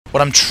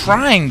what I'm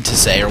trying to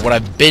say, or what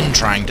I've been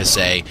trying to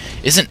say,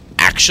 isn't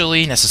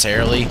actually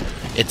necessarily,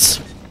 it's...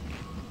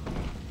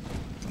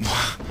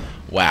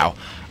 Wow.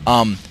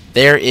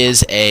 There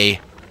is a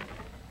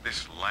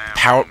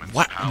power...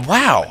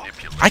 Wow!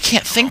 I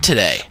can't think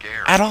today,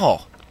 at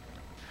all.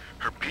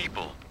 Her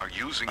people are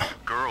using the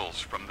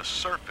girls from the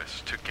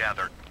surface to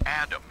gather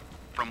Adam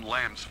from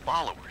Lamb's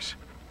followers.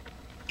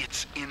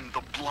 It's in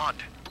the blood.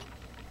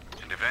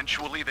 And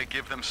eventually they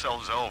give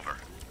themselves over.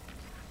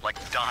 Like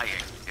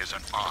dying is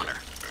an honor.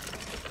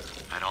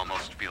 I'd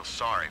almost feel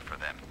sorry for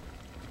them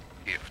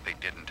if they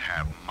didn't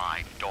have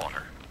my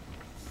daughter.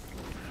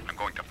 I'm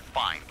going to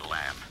find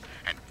Lamb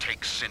and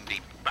take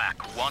Cindy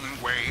back one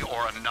way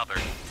or another.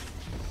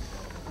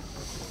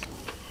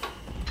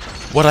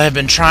 What I have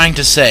been trying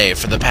to say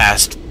for the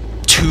past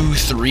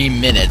 2-3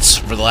 minutes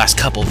for the last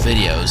couple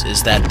videos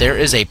is that there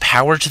is a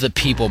power to the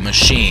people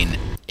machine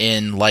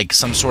in like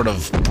some sort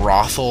of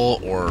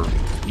brothel or,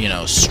 you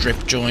know,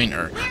 strip joint,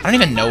 or I don't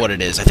even know what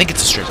it is. I think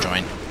it's a strip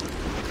joint.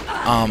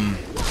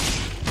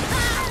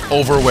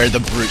 Over where the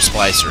brute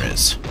splicer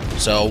is.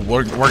 So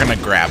we're gonna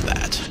grab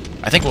that.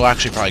 I think we'll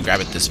actually probably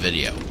grab it this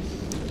video.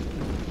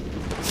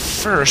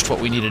 First, what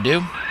we need to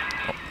do...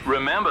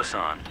 Remember,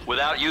 son,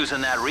 without using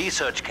that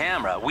research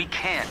camera, we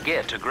can't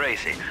get to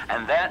Gracie,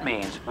 and that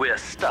means we're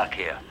stuck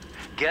here.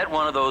 Get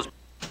one of those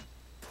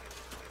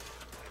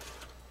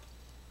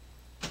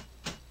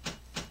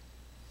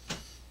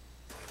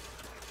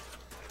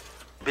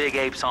big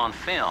apes on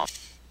film,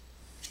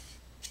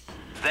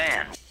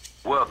 then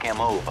work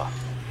him over.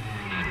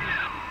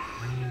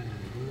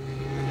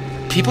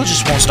 People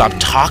just won't stop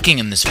talking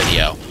in this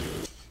video.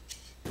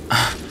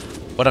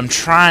 What I'm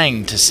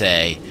trying to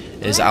say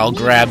is I'll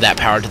grab that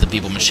power to the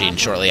people machine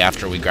shortly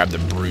after we grab the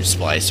brute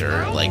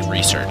splicer, like,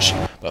 research.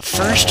 But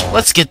first,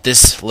 let's get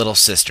this little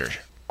sister.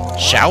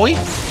 Shall we?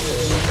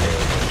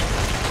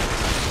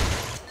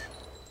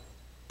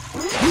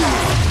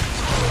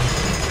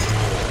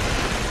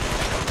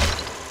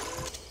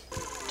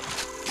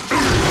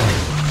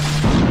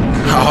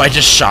 Oh, I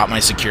just shot my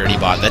security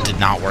bot. That did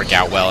not work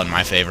out well in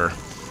my favor.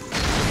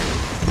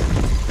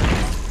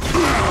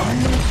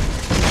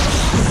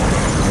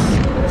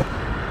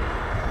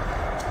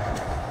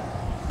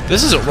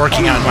 This isn't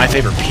working out in my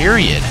favor,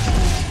 period.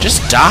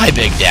 Just die,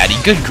 Big Daddy.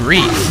 Good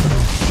grief.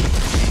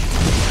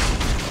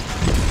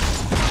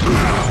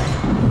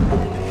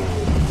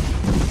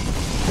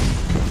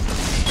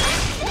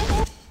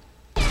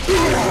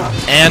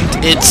 And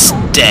it's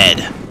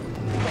dead.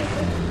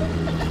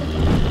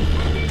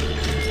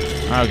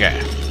 Okay.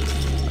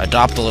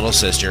 Adopt the little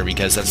sister,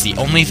 because that's the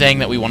only thing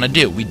that we want to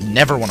do. We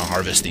never want to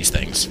harvest these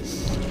things.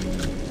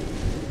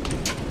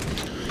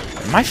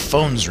 My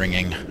phone's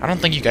ringing. I don't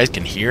think you guys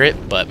can hear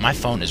it, but my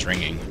phone is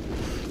ringing.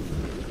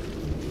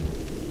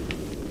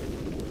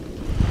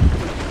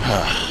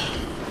 Come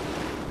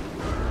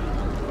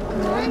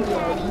on,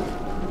 Daddy.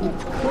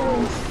 It's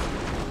close.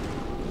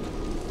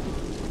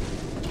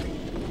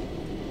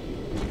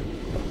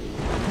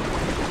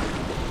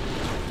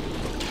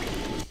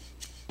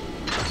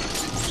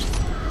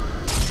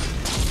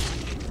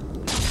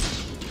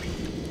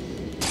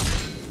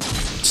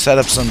 Set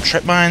up some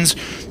trip mines,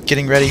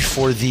 getting ready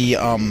for the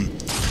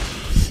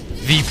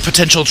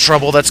potential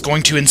trouble that's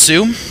going to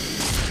ensue,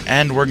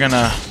 and we're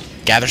gonna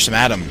gather some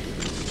Adam.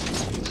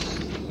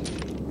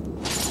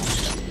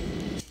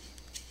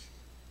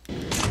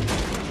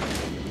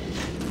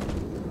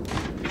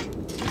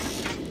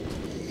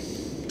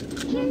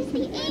 Here's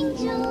the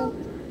angel.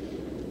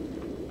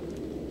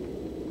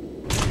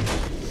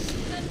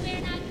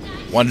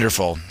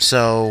 Wonderful.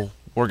 So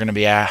we're gonna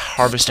be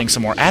harvesting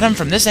some more Adam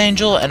from this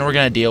angel, and we're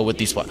gonna deal with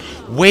these.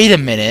 Wait a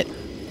minute!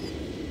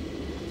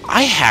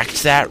 I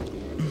hacked that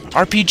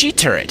RPG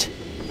turret.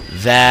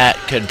 That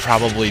could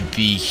probably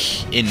be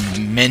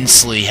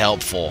immensely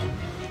helpful.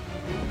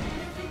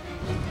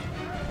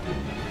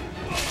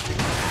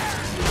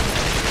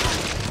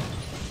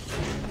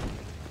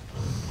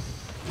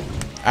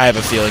 I have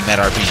a feeling that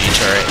RPG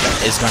turret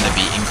is going to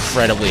be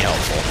incredibly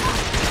helpful.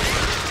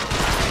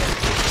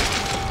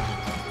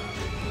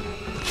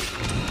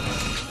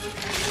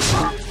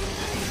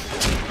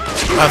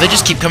 Wow, they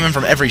just keep coming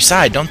from every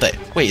side, don't they?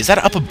 Wait, is that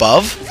up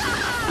above?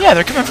 Yeah,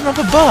 they're coming from up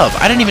above.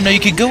 I didn't even know you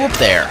could go up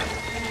there.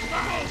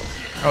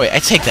 Oh, wait, I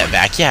take that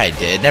back. Yeah, I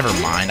did. Never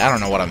mind. I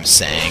don't know what I'm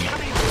saying.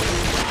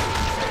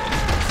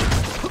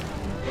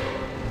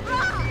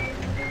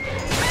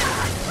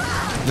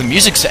 The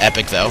music's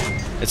epic, though.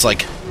 It's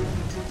like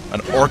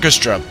an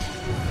orchestra.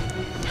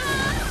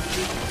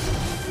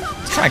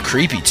 It's kind of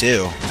creepy,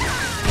 too.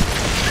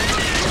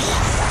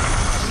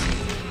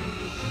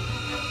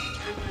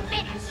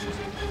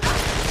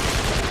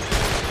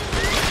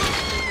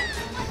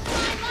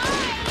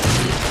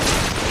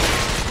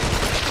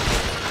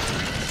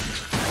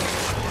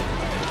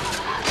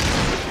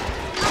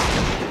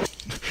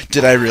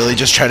 Did I really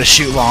just try to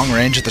shoot long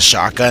range with the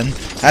shotgun?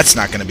 That's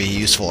not going to be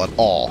useful at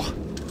all.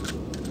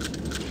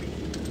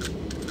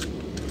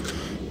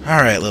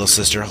 Alright, little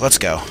sister, let's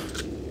go.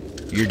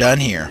 You're done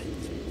here.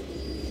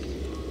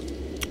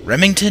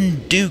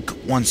 Remington Duke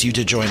wants you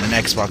to join an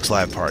Xbox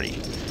Live party.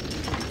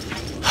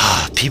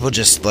 People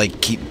just,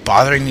 like, keep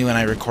bothering me when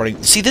I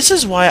recording. See, this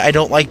is why I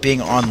don't like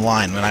being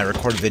online when I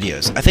record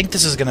videos. I think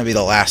this is going to be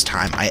the last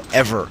time I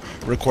ever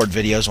record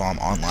videos while I'm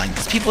online,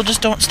 because people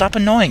just don't stop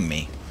annoying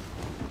me.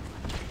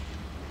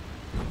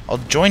 I'll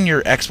join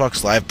your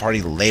Xbox Live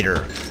party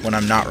later when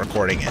I'm not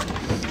recording it.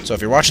 So if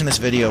you're watching this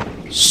video,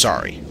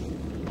 sorry.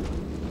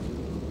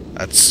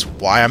 That's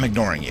why I'm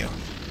ignoring you.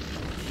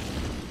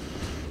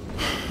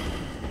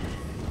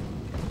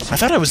 I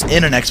thought I was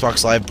in an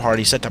Xbox Live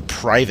party set to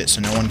private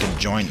so no one could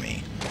join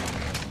me.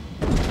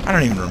 I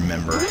don't even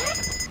remember.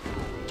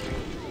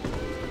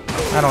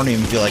 I don't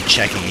even feel like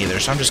checking either,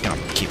 so I'm just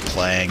gonna keep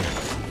playing.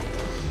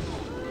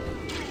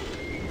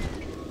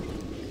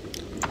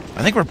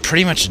 I think we're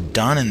pretty much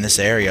done in this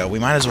area. We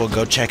might as well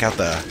go check out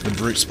the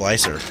Brute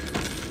Splicer.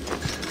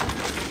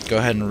 Go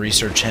ahead and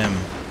research him.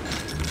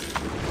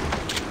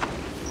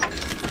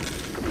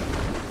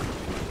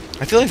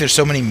 I feel like there's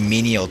so many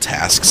menial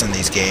tasks in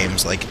these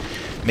games, like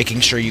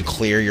making sure you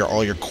clear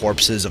all your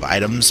corpses of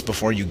items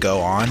before you go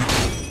on.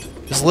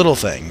 Just little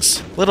things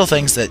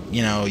that,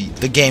 you know,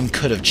 the game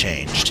could have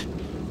changed.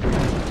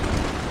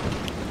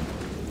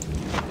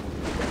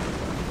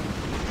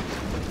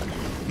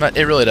 But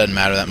it really doesn't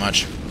matter that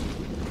much.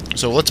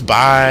 So let's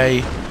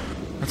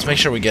make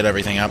sure we get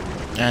everything up,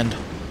 and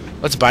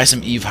let's buy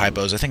some Eve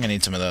hypos. I think I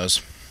need some of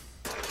those.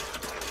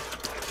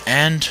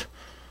 And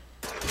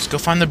let's go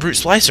find the Brute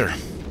Splicer.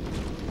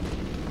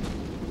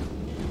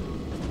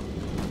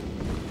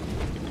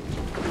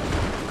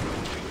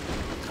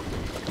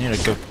 Need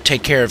to go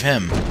take care of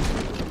him.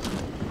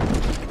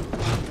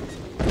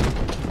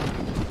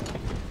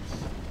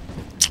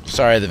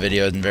 Sorry, the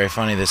video isn't very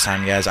funny this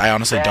time, guys. I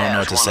honestly don't know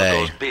what to say.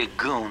 One of those big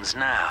goons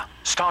now.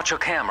 Start your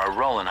camera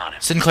rolling on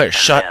him. Sinclair,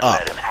 shut up.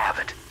 Let him have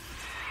it.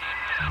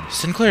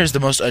 Sinclair is the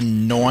most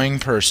annoying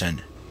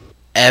person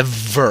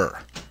ever.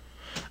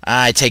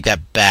 I take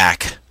that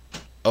back.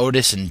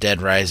 Otis in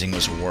Dead Rising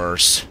was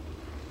worse.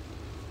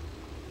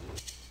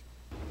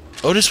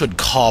 Otis would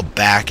call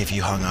back if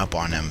you hung up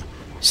on him.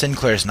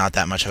 Sinclair's not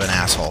that much of an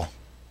asshole.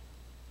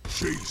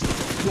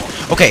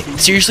 Okay,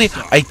 seriously?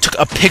 I took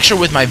a picture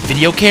with my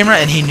video camera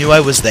and he knew I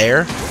was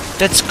there?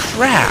 That's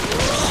crap.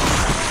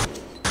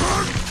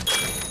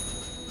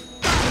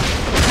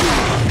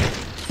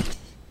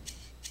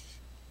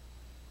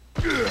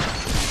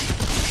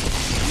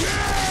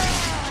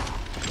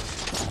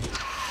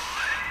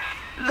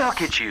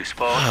 Look at you,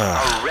 Sport.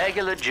 A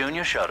regular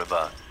junior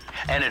shutterbug.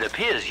 And it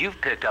appears you've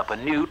picked up a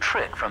new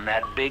trick from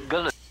that big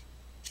galoot.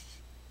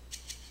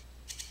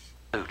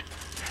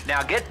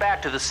 Now get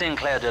back to the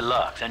Sinclair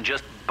Deluxe and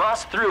just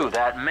bust through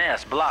that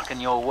mess blocking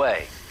your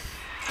way.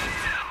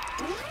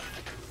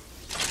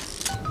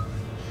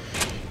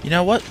 You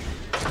know what?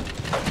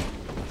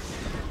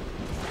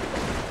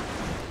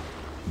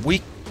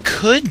 We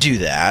could do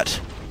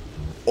that.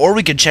 Or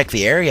we could check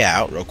the area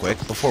out real quick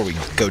before we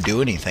go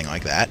do anything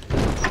like that.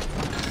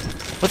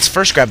 Let's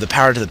first grab the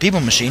power to the people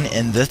machine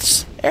in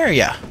this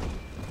area.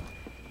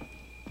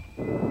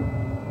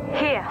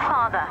 Here,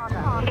 Father.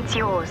 It's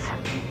yours.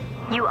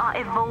 You are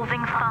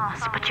evolving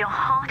fast, but your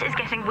heart is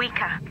getting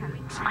weaker.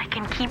 I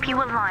can keep you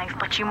alive,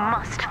 but you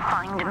must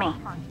find me.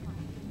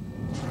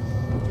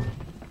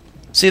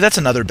 See, that's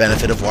another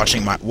benefit of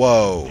watching my...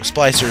 Whoa,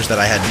 splicers that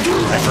I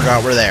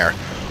forgot were there.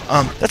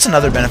 That's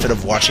another benefit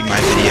of watching my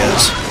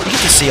videos. You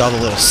get to see all the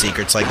little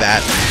secrets like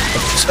that.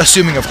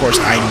 Assuming, of course,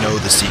 I know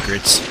the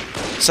secrets.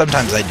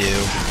 Sometimes I do.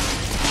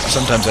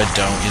 Sometimes I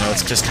don't. You know,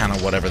 it's just kind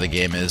of whatever the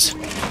game is.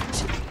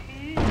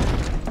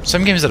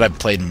 Some games that I've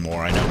played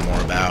more, I know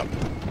more about.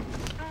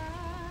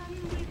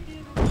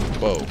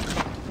 Whoa.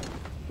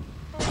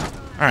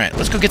 Alright,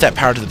 let's go get that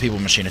power to the people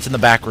machine. It's in the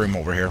back room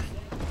over here.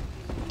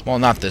 Well,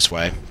 not this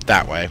way.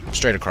 That way.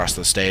 Straight across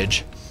the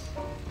stage.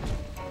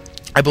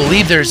 I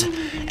believe there's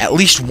at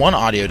least one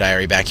audio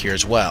diary back here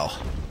as well.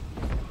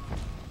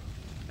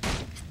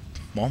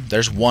 Well,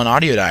 there's one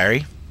audio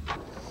diary.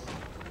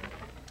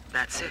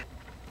 That's it.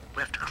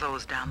 We have to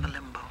close down the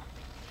limbo.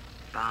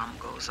 Bomb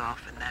goes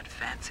off in that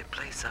fancy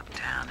place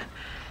uptown and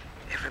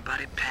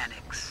everybody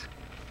panics.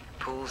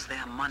 Pulls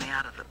their money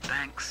out of the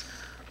banks.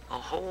 A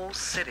whole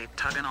city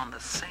tugging on the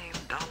same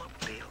dollar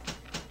bill.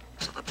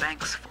 So the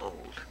banks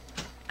fold.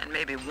 And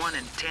maybe 1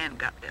 in 10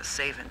 got their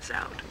savings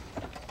out.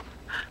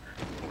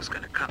 Who's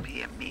gonna come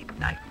here me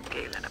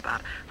nightingaling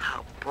about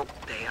how broke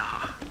they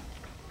are?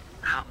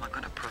 How am I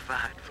gonna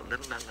provide for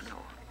little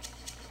Eleanor?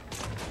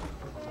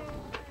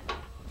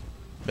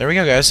 There we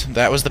go, guys.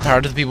 That was the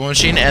power to the people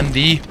machine and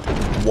the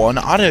one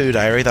audio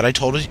diary that I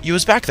told you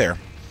was back there.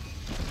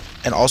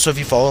 And also, if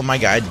you follow my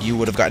guide, you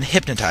would have gotten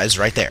hypnotized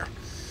right there.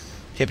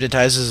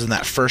 Hypnotized is in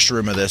that first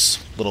room of this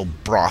little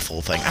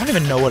brothel thing. I don't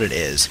even know what it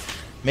is.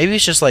 Maybe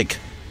it's just like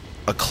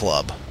a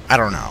club. I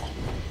don't know.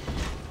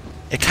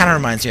 It kind of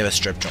reminds me of a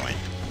strip joint.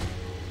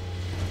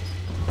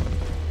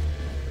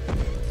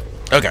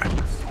 Okay.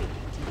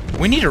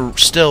 We need to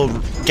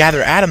still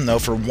gather Adam, though,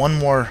 for one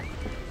more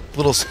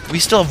little... We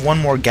still have one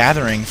more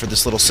gathering for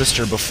this little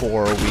sister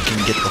before we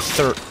can get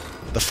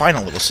the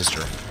final little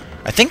sister.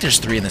 I think there's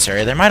 3 in this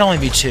area. There might only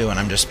be 2, and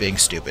I'm just being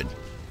stupid.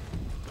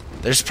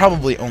 There's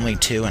probably only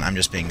 2, and I'm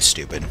just being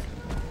stupid.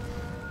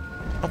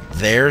 Oh,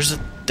 there's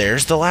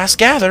the last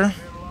gather.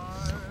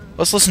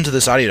 Let's listen to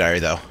this audio diary,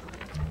 though.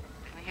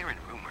 I'm hearing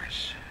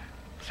rumors.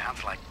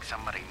 Sounds like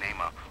somebody named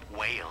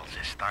Wales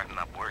is starting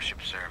up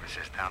worship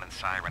services down in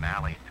Siren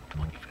Alley.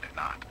 Believe it or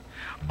not.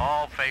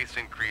 All faiths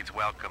and creeds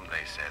welcome,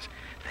 they says.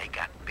 They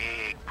got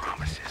big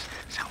promises.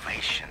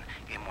 Salvation,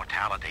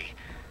 immortality,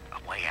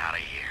 a way out of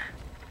here.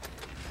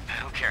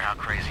 I don't care how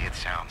crazy it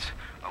sounds.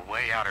 A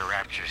way out of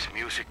rapture's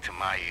music to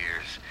my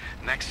ears.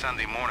 Next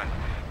Sunday morning,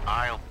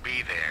 I'll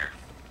be there.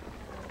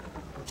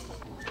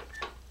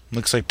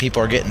 Looks like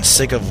people are getting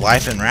sick of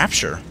life in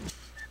Rapture.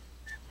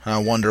 I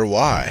wonder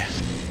why.